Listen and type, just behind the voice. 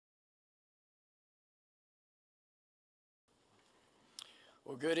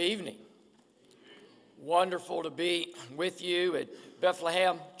Well, good evening. Wonderful to be with you at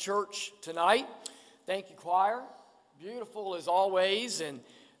Bethlehem Church tonight. Thank you, choir. Beautiful as always, and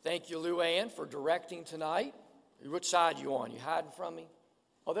thank you, Lou Ann, for directing tonight. Which side you on? You hiding from me?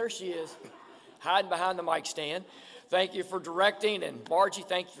 Oh, there she is, hiding behind the mic stand. Thank you for directing, and Margie,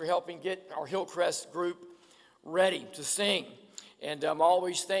 thank you for helping get our Hillcrest group ready to sing. And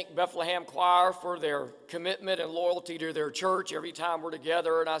always thank Bethlehem Choir for their commitment and loyalty to their church. Every time we're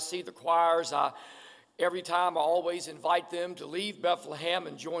together and I see the choirs, every time I always invite them to leave Bethlehem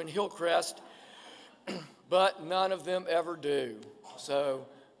and join Hillcrest, but none of them ever do. So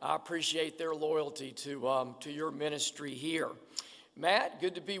I appreciate their loyalty to your ministry here. Matt,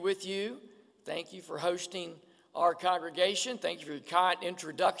 good to be with you. Thank you for hosting our congregation. Thank you for your kind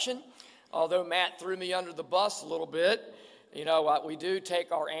introduction. Although Matt threw me under the bus a little bit, you know, we do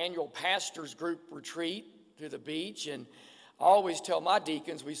take our annual pastors group retreat to the beach, and I always tell my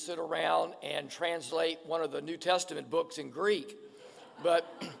deacons we sit around and translate one of the New Testament books in Greek. But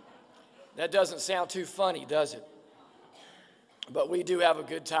that doesn't sound too funny, does it? But we do have a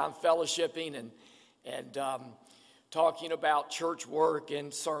good time fellowshipping and talking about church work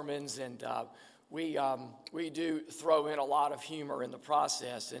and sermons, and we do throw in a lot of humor in the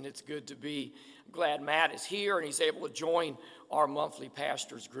process, and it's good to be. Glad Matt is here and he's able to join our monthly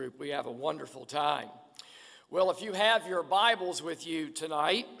pastors group. We have a wonderful time. Well, if you have your Bibles with you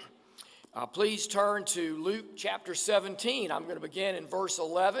tonight, please turn to Luke chapter 17. I'm going to begin in verse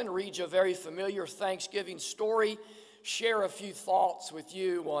 11, read you a very familiar Thanksgiving story, share a few thoughts with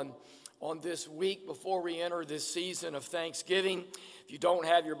you on this week before we enter this season of Thanksgiving. If you don't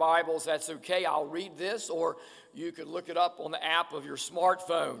have your Bibles, that's okay. I'll read this, or you could look it up on the app of your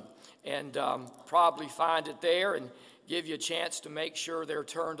smartphone and probably find it there and give you a chance to make sure they're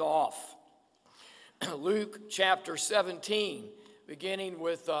turned off. Luke chapter 17, beginning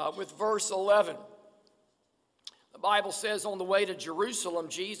with verse 11. The Bible says, on the way to Jerusalem,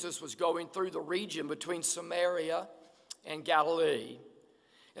 Jesus was going through the region between Samaria and Galilee.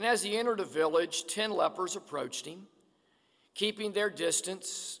 And as he entered a village, 10 lepers approached him. Keeping their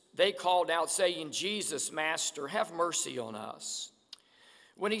distance, they called out, saying, Jesus, Master, have mercy on us.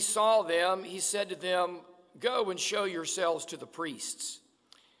 When he saw them, he said to them, go and show yourselves to the priests.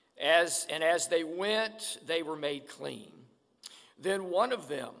 As they went, they were made clean. Then one of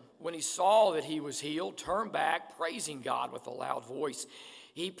them, when he saw that he was healed, turned back, praising God with a loud voice.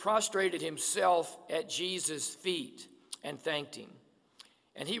 He prostrated himself at Jesus' feet and thanked him.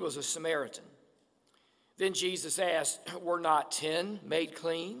 And he was a Samaritan. Then Jesus asked, were not 10 made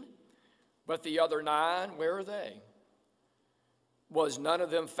clean? But the other 9, where are they? Was none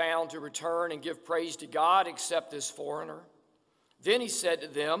of them found to return and give praise to God except this foreigner? Then he said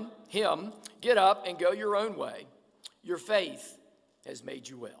to him, get up and go your own way. Your faith has made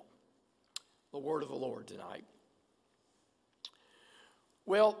you well. The word of the Lord tonight.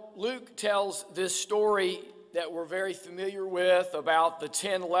 Well, Luke tells this story that we're very familiar with about the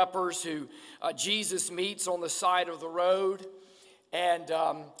 10 lepers who Jesus meets on the side of the road, and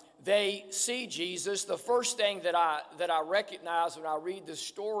they see Jesus. The first thing that I recognize when I read this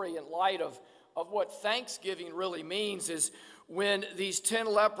story in light of what Thanksgiving really means is when these 10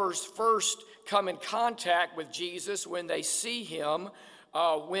 lepers first come in contact with Jesus, when they see him,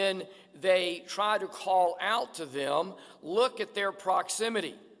 when they try to call out to them, look at their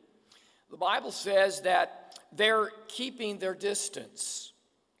proximity. The Bible says that they're keeping their distance.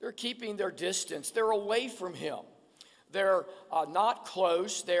 They're keeping their distance. They're away from him. They're not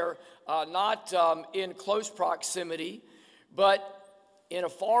close. They're not in close proximity, but in a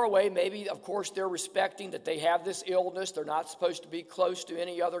far away. Maybe, of course, they're respecting that they have this illness. They're not supposed to be close to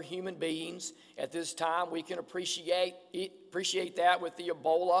any other human beings at this time. We can appreciate that with the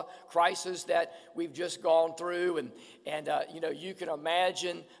Ebola crisis that we've just gone through. And you can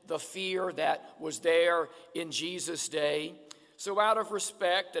imagine the fear that was there in Jesus' day. So out of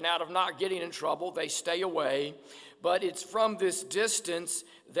respect and out of not getting in trouble, they stay away. But it's from this distance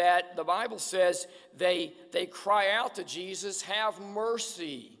that the Bible says they cry out to Jesus, have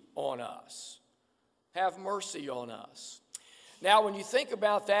mercy on us. Have mercy on us. Now, when you think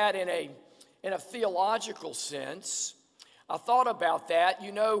about that in a theological sense, I thought about that.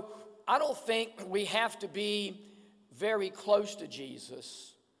 You know, I don't think we have to be very close to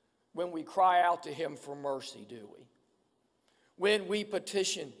Jesus when we cry out to him for mercy, do we? When we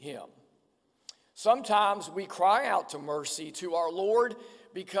petition him. Sometimes we cry out to mercy to our Lord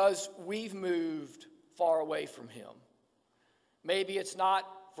because we've moved far away from him. Maybe it's not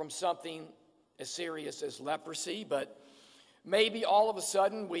from something as serious as leprosy, but Maybe all of a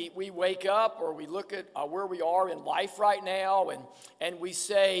sudden we wake up or we look at where we are in life right now and we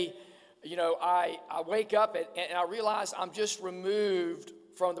say, you know, I wake up and I realize I'm just removed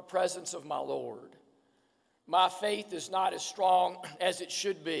from the presence of my Lord. My faith is not as strong as it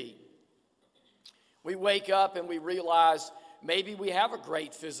should be. We wake up and we realize maybe we have a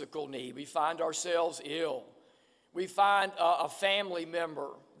great physical need. We find ourselves ill. We find a family member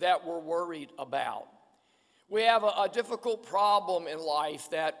that we're worried about. We have a difficult problem in life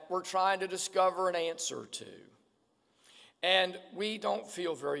that we're trying to discover an answer to. And we don't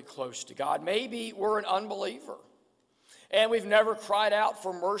feel very close to God. Maybe we're an unbeliever. And we've never cried out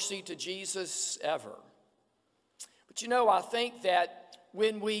for mercy to Jesus ever. But you know, I think that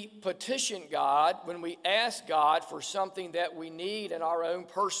when we petition God, when we ask God for something that we need in our own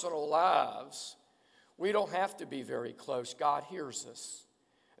personal lives, we don't have to be very close. God hears us.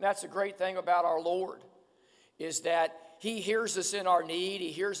 And that's the great thing about our Lord, is that He hears us in our need.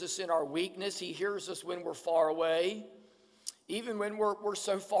 He hears us in our weakness. He hears us when we're far away. Even when we're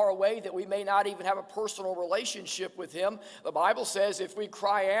so far away that we may not even have a personal relationship with Him. The Bible says if we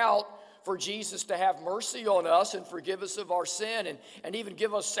cry out for Jesus to have mercy on us and forgive us of our sin and even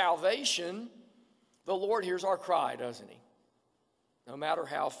give us salvation, the Lord hears our cry, doesn't He? No matter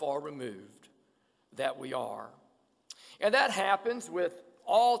how far removed that we are. And that happens with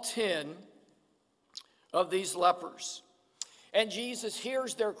all 10 of these lepers. And Jesus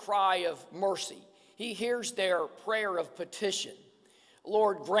hears their cry of mercy. He hears their prayer of petition.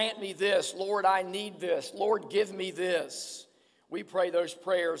 Lord, grant me this. Lord, I need this. Lord, give me this. We pray those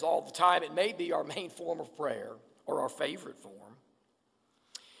prayers all the time. It may be our main form of prayer or our favorite form.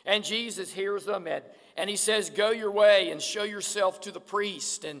 And Jesus hears them and He says, go your way and show yourself to the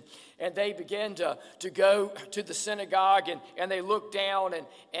priest. And they begin to go to the synagogue and they look down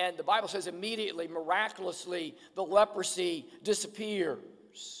and the Bible says immediately, miraculously, the leprosy disappears.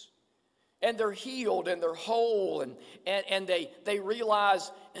 And they're healed and they're whole and they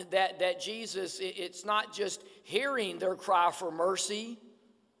realize that Jesus, it's not just hearing their cry for mercy.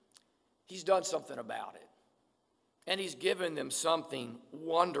 He's done something about it. And He's given them something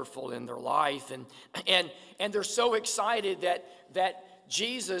wonderful in their life. And they're so excited that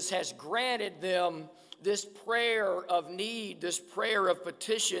Jesus has granted them this prayer of need, this prayer of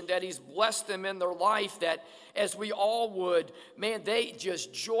petition, that He's blessed them in their life, that as we all would, man, they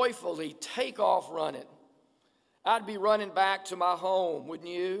just joyfully take off running. I'd be running back to my home, wouldn't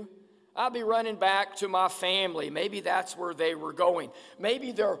you? I'd be running back to my family. Maybe that's where they were going.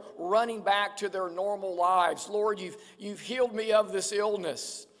 Maybe they're running back to their normal lives. Lord, you've healed me of this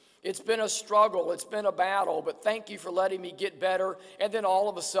illness. It's been a struggle. It's been a battle, but thank you for letting me get better. And then all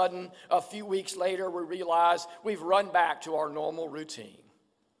of a sudden, a few weeks later, we realize we've run back to our normal routine.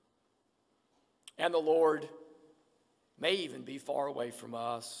 And the Lord may even be far away from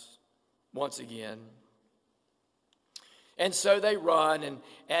us once again. And so they run,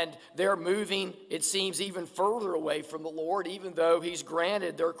 and they're moving, it seems, even further away from the Lord, even though He's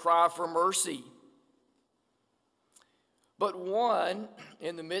granted their cry for mercy. But one,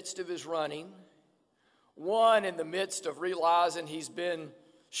 in the midst of his running, one in the midst of realizing he's been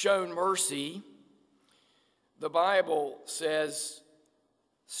shown mercy, the Bible says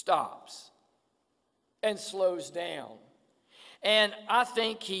stops and slows down. And I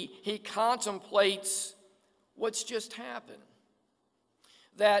think he contemplates what's just happened.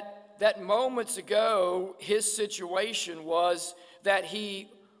 That moments ago, his situation was that he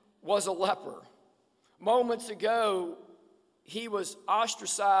was a leper. Moments ago, he was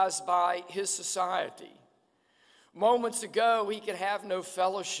ostracized by his society. Moments ago, he could have no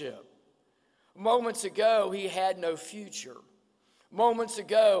fellowship. Moments ago, he had no future. Moments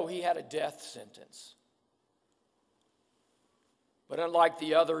ago, he had a death sentence. But unlike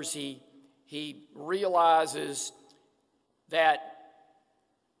the others, he realizes that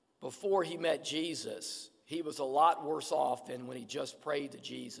before he met Jesus, he was a lot worse off than when he just prayed to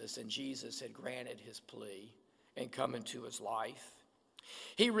Jesus and Jesus had granted his plea and come into his life.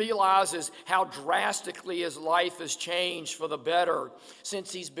 He realizes how drastically his life has changed for the better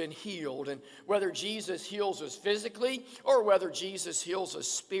since he's been healed. And whether Jesus heals us physically or whether Jesus heals us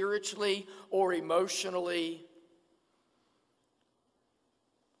spiritually or emotionally,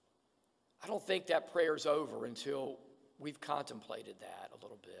 I don't think that prayer's over until we've contemplated that a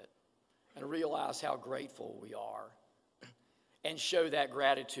little bit and realize how grateful we are and show that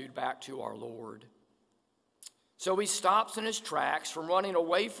gratitude back to our Lord. So he stops in his tracks from running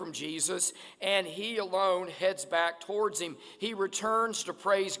away from Jesus, and he alone heads back towards him. He returns to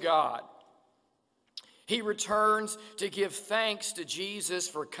praise God. He returns to give thanks to Jesus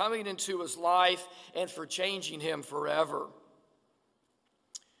for coming into his life and for changing him forever.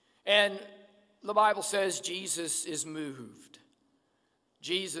 And the Bible says Jesus is moved.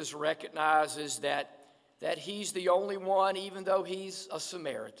 Jesus recognizes that he's the only one, even though he's a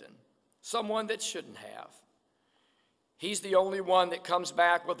Samaritan, someone that shouldn't have. He's the only one that comes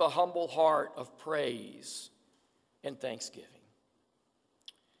back with a humble heart of praise and thanksgiving.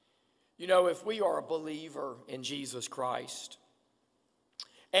 You know, if we are a believer in Jesus Christ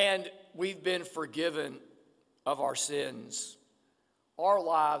and we've been forgiven of our sins, our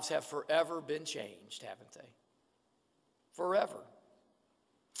lives have forever been changed, haven't they? Forever.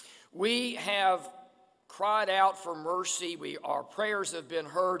 We have cried out for mercy. Our prayers have been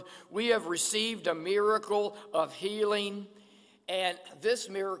heard. We have received a miracle of healing. And this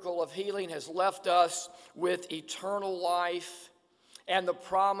miracle of healing has left us with eternal life and the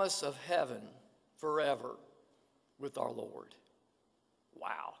promise of heaven forever with our Lord.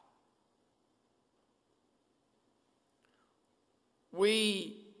 Wow.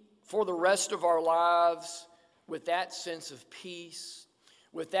 We, for the rest of our lives, with that sense of peace,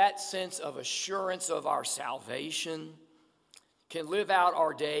 with that sense of assurance of our salvation, can live out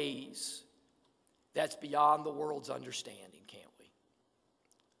our days that's beyond the world's understanding, can't we?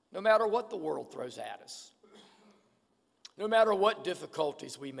 No matter what the world throws at us, no matter what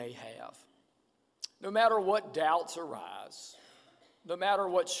difficulties we may have, no matter what doubts arise, no matter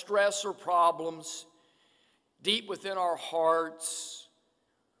what stress or problems deep within our hearts,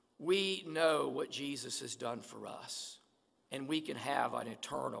 we know what Jesus has done for us, and we can have an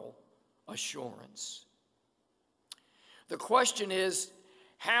eternal assurance. The question is,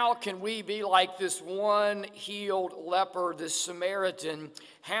 how can we be like this one healed leper, this Samaritan?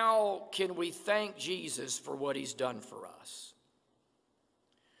 How can we thank Jesus for what he's done for us?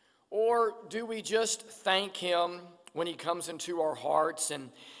 Or do we just thank him when he comes into our hearts?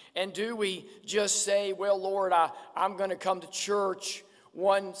 And do we just say, well, Lord, I'm going to come to church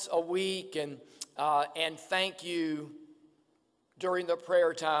once a week and thank you during the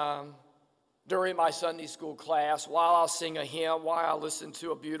prayer time, during my Sunday school class, while I'll sing a hymn, while I listen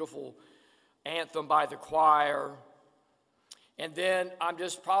to a beautiful anthem by the choir. And then I'm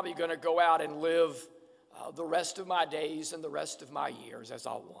just probably going to go out and live the rest of my days and the rest of my years as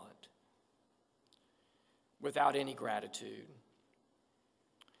I want, without any gratitude.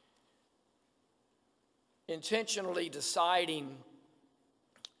 Intentionally deciding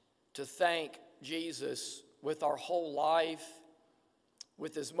to thank Jesus with our whole life,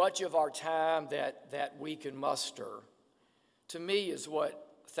 with as much of our time that we can muster, to me is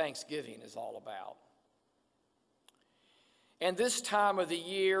what Thanksgiving is all about. And this time of the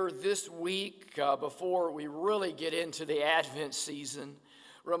year, this week, before we really get into the Advent season,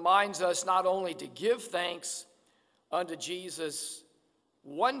 reminds us not only to give thanks unto Jesus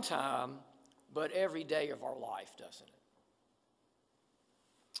one time, but every day of our life, doesn't it?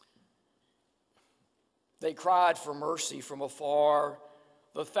 They cried for mercy from afar.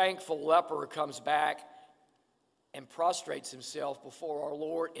 The thankful leper comes back and prostrates himself before our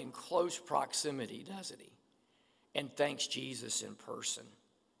Lord in close proximity, doesn't he? And thanks Jesus in person.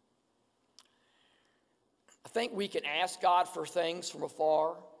 I think we can ask God for things from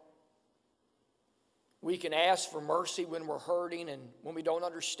afar. We can ask for mercy when we're hurting and when we don't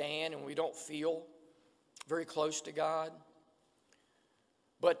understand and we don't feel very close to God.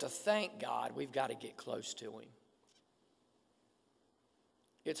 But to thank God, we've got to get close to him.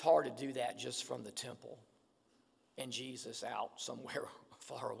 It's hard to do that just from the temple and Jesus out somewhere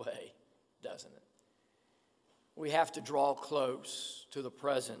far away, doesn't it? We have to draw close to the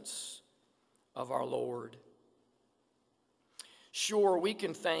presence of our Lord. Sure, we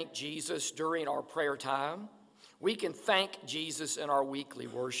can thank Jesus during our prayer time. We can thank Jesus in our weekly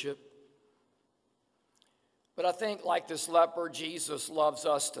worship. But I think, like this leper, Jesus loves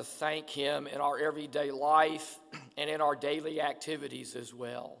us to thank him in our everyday life and in our daily activities as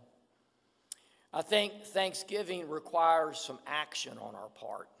well. I think Thanksgiving requires some action on our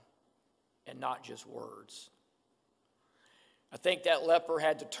part and not just words. I think that leper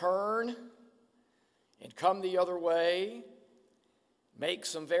had to turn and come the other way, make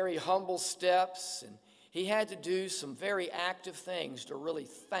some very humble steps, and he had to do some very active things to really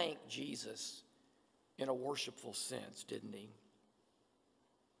thank Jesus in a worshipful sense, didn't he?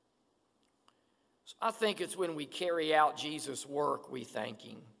 So I think it's when we carry out Jesus' work, we thank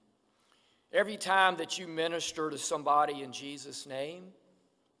him. Every time that you minister to somebody in Jesus' name,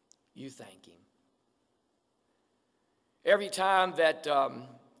 you thank him. Every time that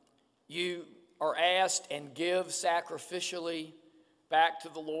you are asked and give sacrificially back to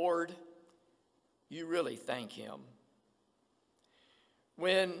the Lord, you really thank him.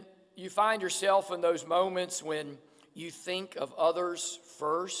 When you find yourself in those moments when you think of others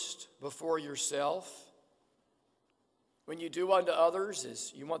first before yourself? When you do unto others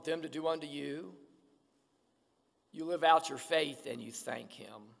as you want them to do unto you, you live out your faith and you thank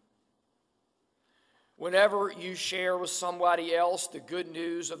Him. Whenever you share with somebody else the good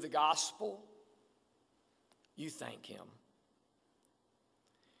news of the gospel, you thank Him.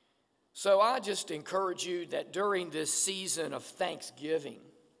 So I just encourage you that during this season of Thanksgiving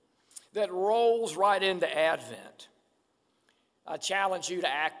that rolls right into Advent, I challenge you to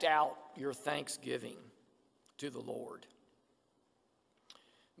act out your thanksgiving to the Lord.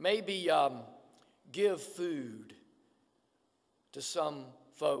 Maybe give food to some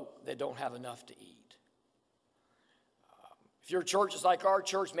folk that don't have enough to eat. If your church is like our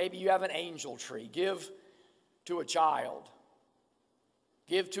church, maybe you have an angel tree. Give to a child.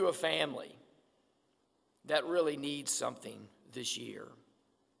 Give to a family that really needs something this year.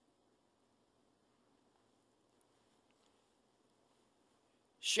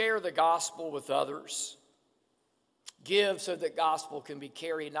 Share the gospel with others. Give so that gospel can be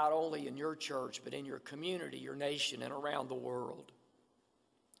carried not only in your church, but in your community, your nation, and around the world.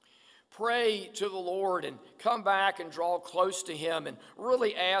 Pray to the Lord and come back and draw close to Him and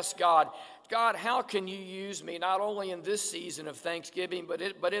really ask God, God, how can you use me not only in this season of Thanksgiving,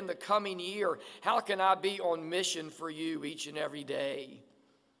 but in the coming year? How can I be on mission for you each and every day?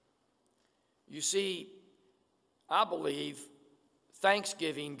 You see, I believe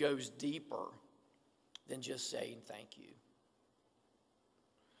Thanksgiving goes deeper than just saying thank you.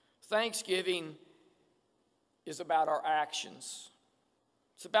 Thanksgiving is about our actions.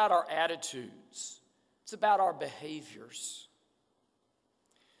 It's about our attitudes. It's about our behaviors.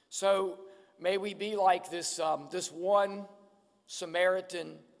 So may we be like this one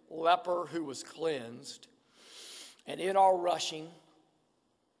Samaritan leper who was cleansed. And in our rushing,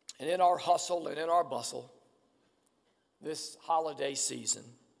 and in our hustle, and in our bustle, this holiday season,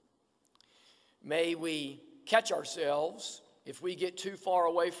 may we catch ourselves if we get too far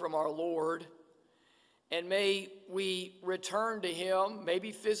away from our Lord, and may we return to Him,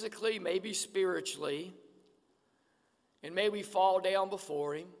 maybe physically, maybe spiritually, and may we fall down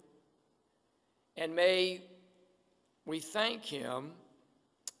before Him, and may we thank Him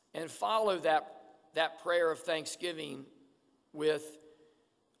and follow that prayer of thanksgiving with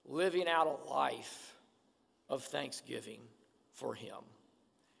living out a life of thanksgiving for Him.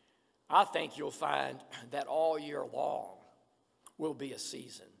 I think you'll find that all year long will be a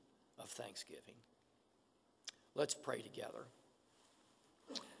season of thanksgiving. Let's pray together.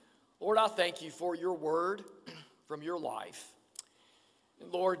 Lord, I thank you for your word from your life.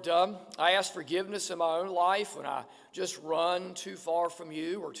 And Lord, I ask forgiveness in my own life when I just run too far from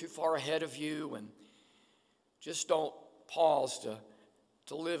you or too far ahead of you and just don't pause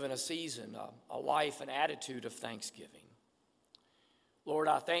to live in a season, a life, an attitude of thanksgiving. Lord,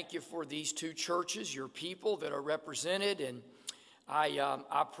 I thank you for these two churches, your people that are represented, and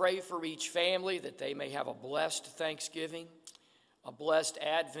I pray for each family that they may have a blessed Thanksgiving, a blessed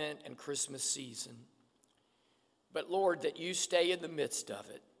Advent and Christmas season. But Lord, that you stay in the midst of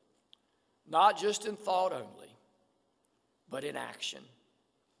it, not just in thought only, but in action,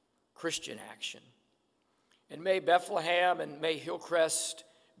 Christian action. And may Bethlehem and may Hillcrest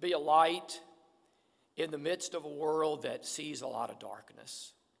be a light in the midst of a world that sees a lot of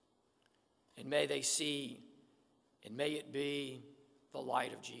darkness. And may they see, and may it be the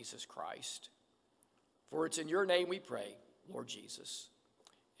light of Jesus Christ. For it's in your name we pray, Lord Jesus.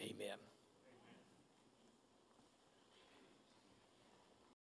 Amen.